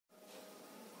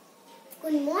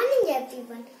Good morning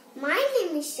everyone. My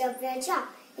name is Shravya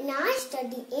and I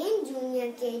study in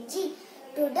Junior KG.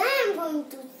 Today I am going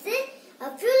to say a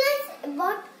few lines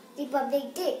about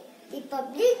Republic Day.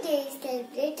 Republic Day is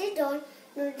celebrated on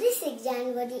 26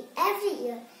 January every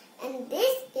year, and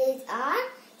this is our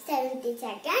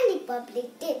 72nd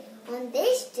Republic Day. On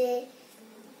this day,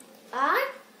 our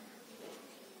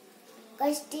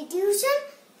Constitution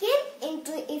came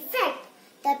into effect.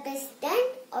 The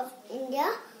President of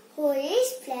India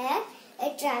hoists flag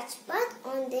at Rajpath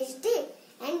on this day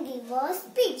and gives a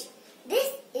speech. This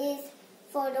is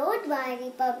followed by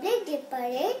Republic Day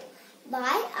parade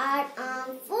by our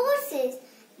armed forces.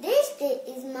 This day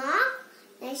is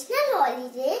marked national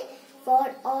holiday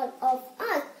for all of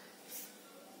us.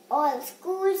 All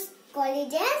schools,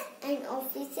 colleges and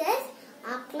offices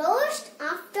are closed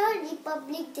after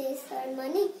Republic Day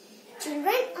ceremony.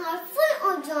 Children are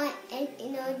full of joy and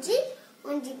energy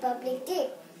on Republic Day.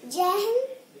 Jai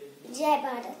Hind, Jai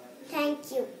Bharat.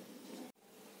 Thank you.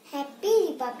 Happy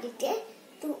Republic Day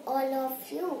to all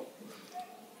of you.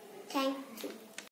 Thank you.